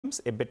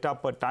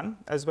EBITDA per ton,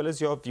 as well as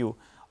your view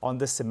on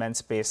the cement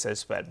space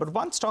as well. But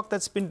one stock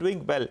that's been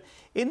doing well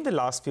in the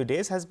last few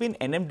days has been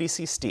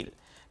NMDC Steel.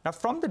 Now,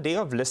 from the day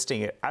of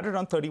listing it, at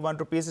around 31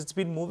 rupees, it's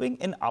been moving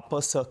in upper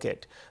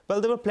circuit.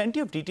 Well, there were plenty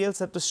of details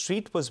that the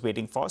street was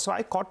waiting for, so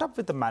I caught up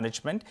with the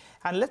management,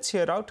 and let's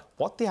hear out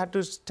what they had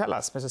to tell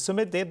us. Mr.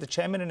 Sumit Deb, the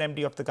chairman and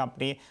MD of the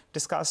company,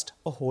 discussed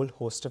a whole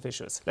host of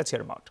issues. Let's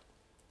hear him out.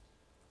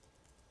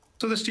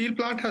 So the steel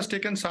plant has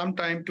taken some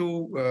time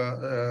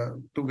to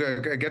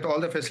get all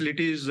the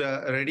facilities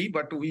ready,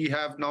 but we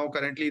have now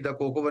currently the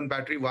coke oven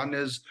battery 1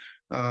 is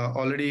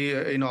already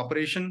in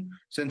operation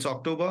since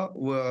October.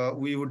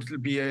 We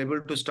would be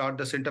able to start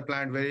the sinter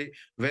plant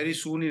very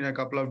soon, in a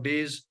couple of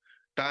days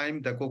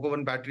time. The coke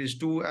oven batteries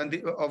 2,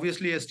 and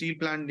obviously a steel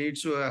plant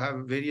needs to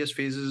have various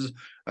phases,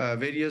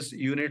 various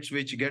units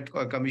which get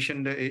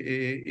commissioned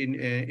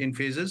in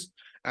phases.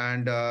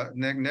 And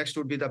next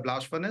would be the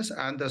blast furnace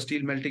and the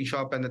steel melting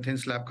shop and the thin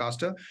slab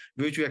caster,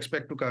 which we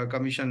expect to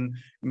commission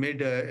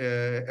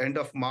end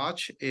of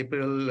March,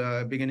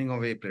 April, beginning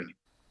of April.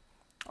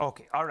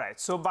 Okay, all right.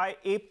 So by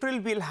April,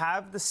 we'll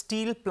have the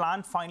steel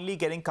plant finally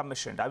getting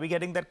commissioned. Are we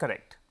getting that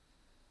correct?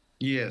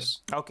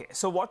 Yes. Okay,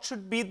 so what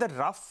should be the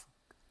rough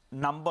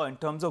number in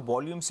terms of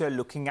volumes you're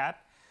looking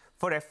at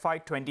for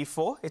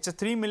FY24? It's a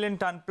 3 million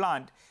ton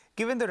plant.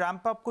 Given the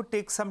ramp up could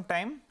take some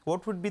time,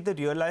 what would be the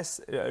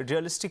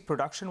realistic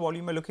production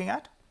volume you're looking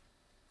at?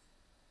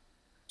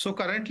 So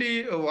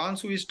currently,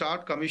 once we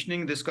start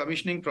commissioning, this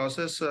commissioning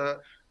process,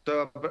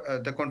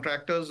 the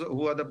contractors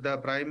who are the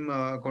prime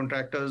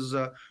contractors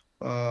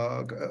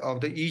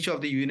of each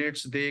of the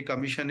units, they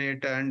commission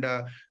it, and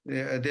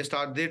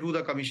they do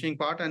the commissioning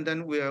part, and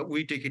then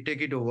we take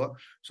it over.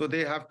 So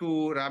they have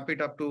to ramp it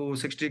up to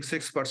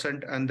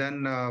 66%, and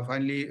then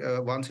finally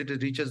once it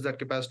reaches that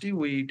capacity,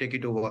 we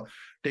take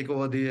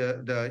over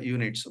the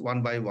units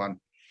one by one.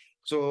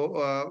 So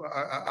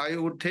I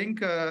would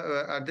think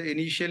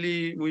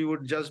initially we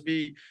would just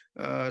be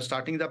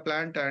starting the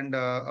plant, and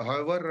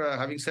however,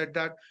 having said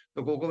that,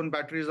 the coke oven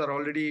batteries are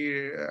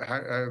already,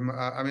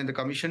 the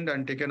commissioned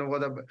and taken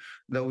over.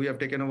 We have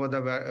taken over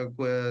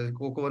the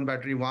coke oven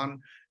battery 1,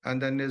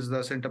 and then is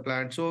the center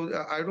plant. So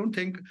I don't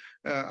think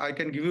I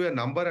can give you a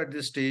number at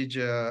this stage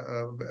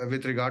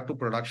with regard to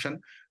production,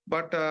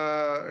 but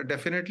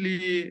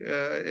definitely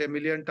a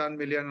million ton,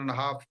 million and a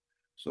half.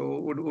 So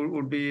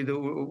would be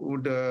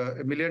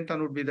a million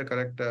ton would be the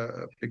correct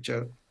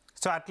picture.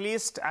 So at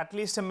least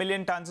a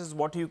million tons is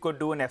what you could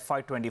do in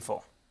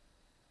FY24.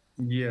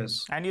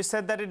 Yes. And you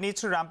said that it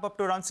needs to ramp up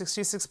to around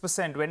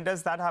 66%. When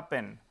does that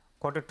happen?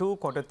 Quarter 2,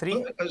 quarter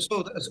 3?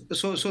 So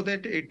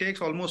that it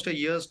takes almost a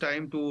year's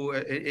time to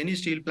any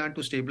steel plant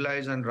to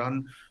stabilize and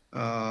run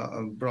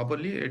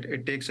properly.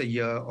 It takes a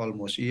year,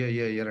 almost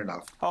year and a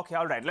half. Okay,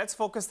 all right. Let's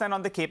focus then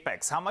on the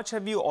capex. How much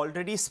have you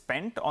already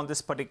spent on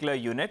this particular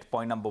unit?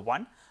 Point number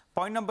 1.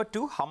 Point number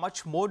 2, how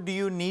much more do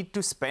you need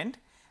to spend?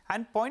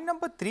 And point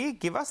number 3,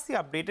 give us the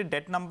updated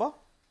debt number.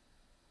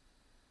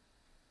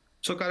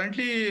 So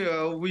currently,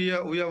 we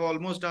have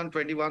almost done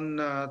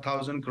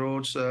 21,000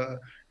 crores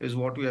is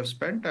what we have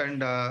spent, and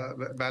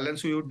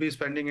balance we would be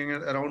spending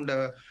around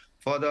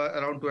further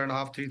around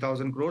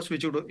 2,500-3,000 crores,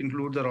 which would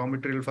include the raw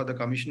material for the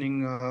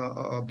commissioning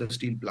of the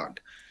steel plant.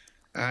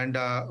 And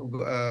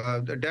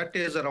the debt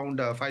is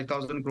around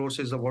 5,000 crores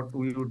is what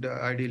we would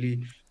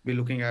ideally be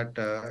looking at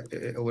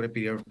over a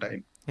period of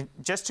time.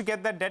 Just to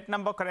get that debt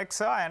number correct,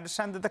 sir, I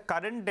understand that the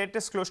current debt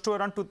is close to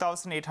around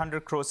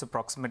 2,800 crores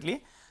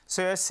approximately.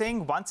 So you're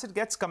saying once it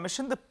gets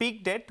commissioned, the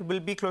peak debt will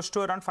be close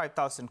to around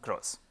 5,000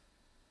 crores.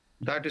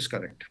 That is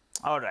correct.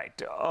 All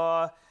right.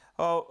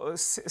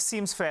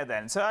 Seems fair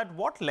then. So at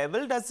what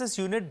level does this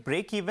unit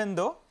break even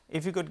though?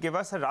 If you could give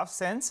us a rough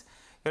sense,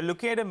 you're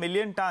looking at a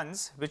million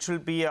tons, which will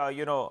be,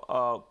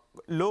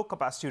 low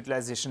capacity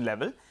utilization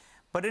level.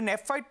 But in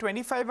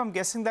FY25, I'm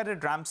guessing that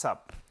it ramps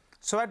up.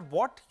 So at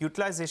what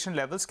utilization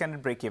levels can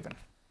it break even?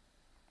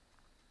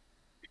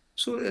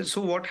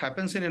 So what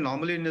happens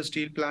normally in a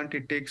steel plant,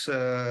 it takes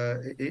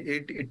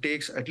it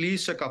takes at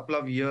least a couple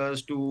of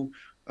years to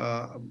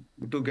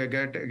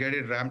get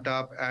it ramped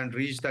up and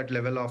reach that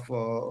level of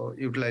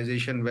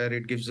utilization where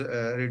it gives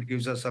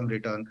us some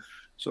return.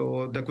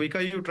 So the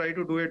quicker you try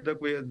to do it,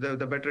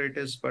 the better it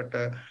is. But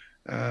so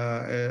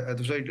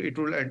it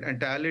will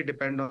entirely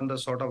depend on the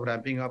sort of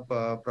ramping up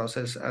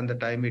process and the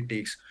time it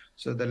takes.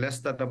 So the less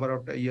the number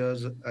of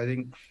years, I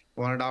think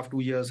 1.5 to 2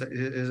 years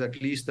is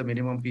at least the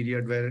minimum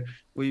period where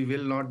we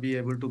will not be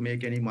able to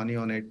make any money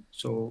on it.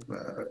 So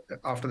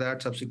after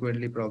that,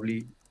 subsequently,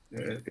 probably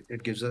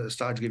it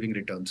starts giving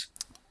returns.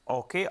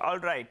 Okay, all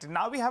right.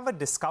 Now we have a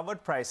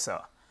discovered price,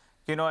 sir.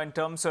 In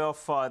terms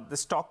of the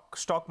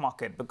stock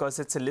market, because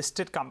it's a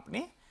listed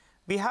company,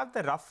 we have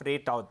the rough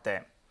rate out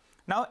there.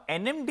 Now,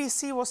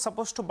 NMDC was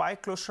supposed to buy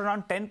close to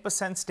around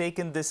 10% stake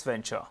in this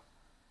venture.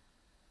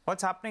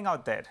 What's happening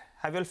out there?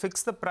 Have you all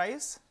fixed the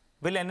price?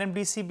 Will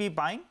NMDC be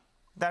buying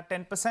that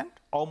 10%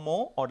 or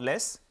more or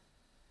less?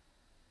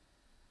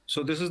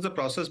 So this is the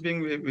process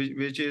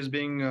which is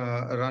being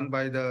run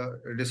by the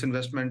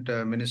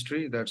Disinvestment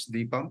Ministry, that's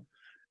DIPAM.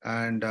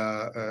 And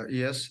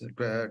yes,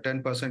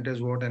 10%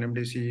 is what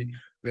NMDC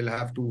will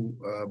have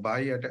to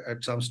buy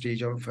at some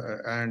stage of.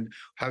 And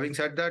having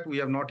said that, we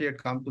have not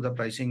yet come to the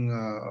pricing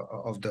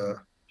of the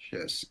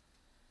shares.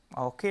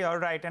 Okay, all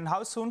right. And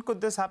how soon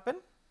could this happen?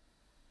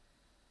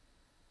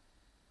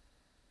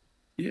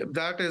 Yeah,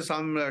 that is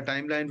some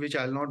timeline which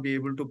I'll not be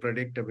able to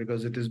predict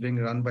because it is being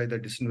run by the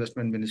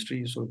Disinvestment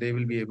Ministry, so they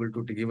will be able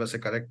to give us a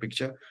correct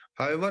picture.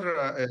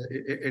 However,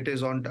 it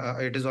is on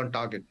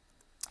target.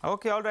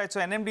 Okay, all right.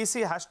 So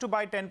NMDC has to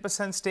buy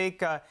 10%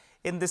 stake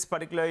in this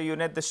particular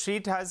unit. The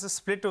street has a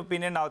split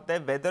opinion out there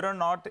whether or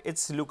not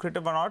it's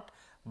lucrative or not.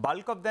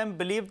 Bulk of them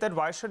believe that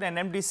why should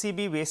NMDC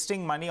be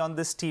wasting money on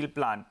this steel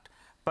plant?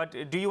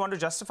 But do you want to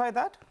justify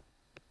that?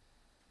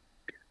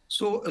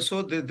 So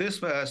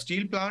this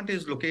steel plant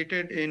is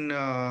located in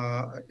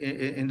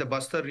the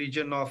Bastar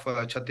region of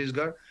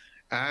Chhattisgarh,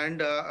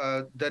 and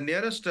the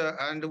nearest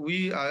and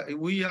we are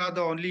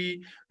the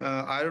only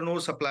iron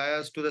ore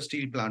suppliers to the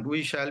steel plant.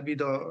 We shall be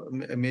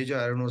the major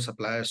iron ore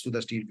suppliers to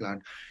the steel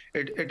plant.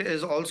 It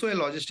is also a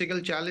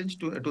logistical challenge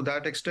to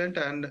that extent,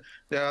 and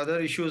there are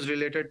other issues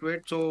related to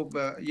it. So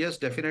yes,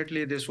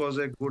 definitely this was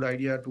a good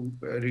idea to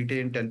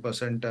retain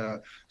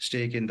 10%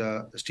 stake in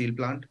the steel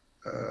plant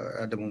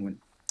at the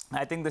moment.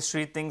 I think the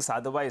street thinks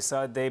otherwise.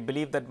 They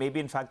believe that maybe,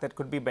 in fact, that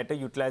could be better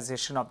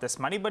utilization of this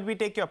money. But we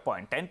take your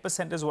point.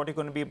 10% is what you're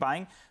going to be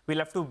buying. We'll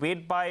have to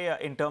wait by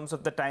in terms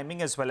of the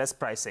timing as well as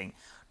pricing.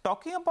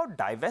 Talking about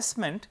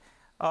divestment,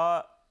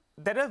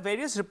 there are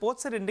various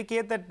reports that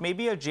indicate that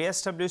maybe a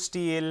JSW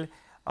Steel,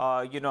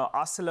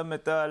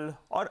 ArcelorMittal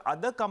or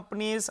other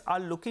companies are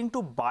looking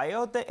to buy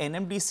out the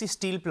NMDC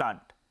steel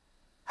plant.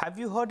 Have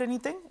you heard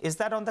anything? Is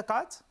that on the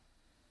cards?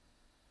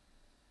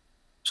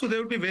 So there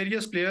would be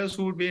various players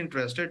who would be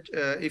interested.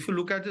 If you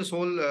look at this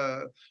whole,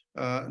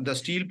 the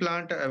steel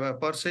plant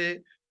per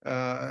se,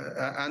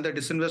 and the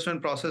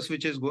disinvestment process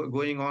which is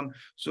going on.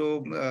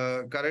 So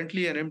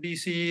currently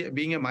NMDC,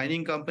 being a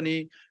mining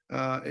company,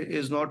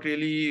 is not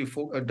really,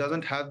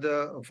 doesn't have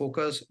the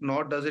focus,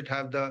 nor does it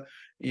have the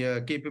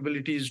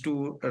capabilities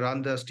to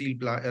run the steel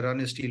plant, run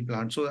a steel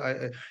plant. So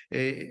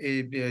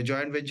a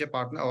joint venture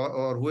partner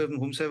or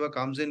whomsoever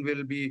comes in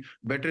will be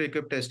better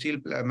equipped as steel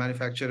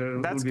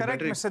manufacturer. That's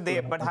correct, Mr.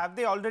 Deb. But have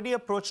they already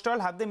approached all?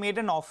 Have they made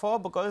an offer?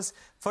 Because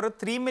for a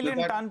 3 million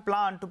ton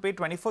plant to pay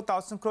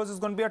 24,000 crores is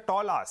going to be a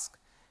tall ask.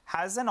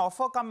 Has an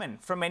offer come in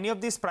from any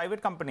of these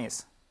private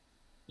companies?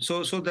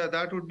 So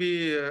that would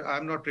be,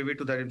 I'm not privy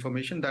to that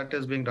information. That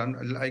is being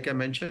done, like I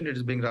mentioned, it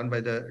is being run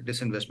by the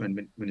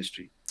Disinvestment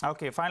Ministry.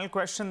 Okay, final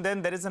question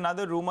then. There is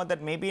another rumor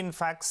that maybe in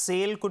fact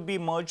SAIL could be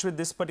merged with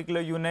this particular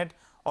unit,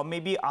 or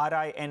maybe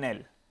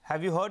RINL.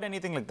 Have you heard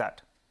anything like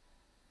that?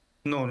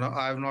 No,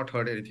 I have not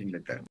heard anything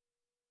like that.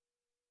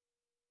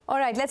 All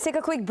right, let's take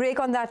a quick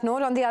break on that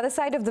note. On the other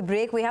side of the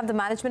break, we have the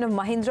management of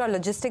Mahindra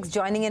Logistics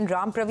joining in,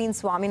 Ram Praveen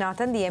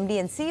Swaminathan, the MD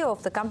and CEO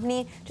of the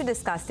company, to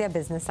discuss their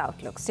business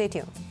outlook. Stay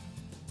tuned.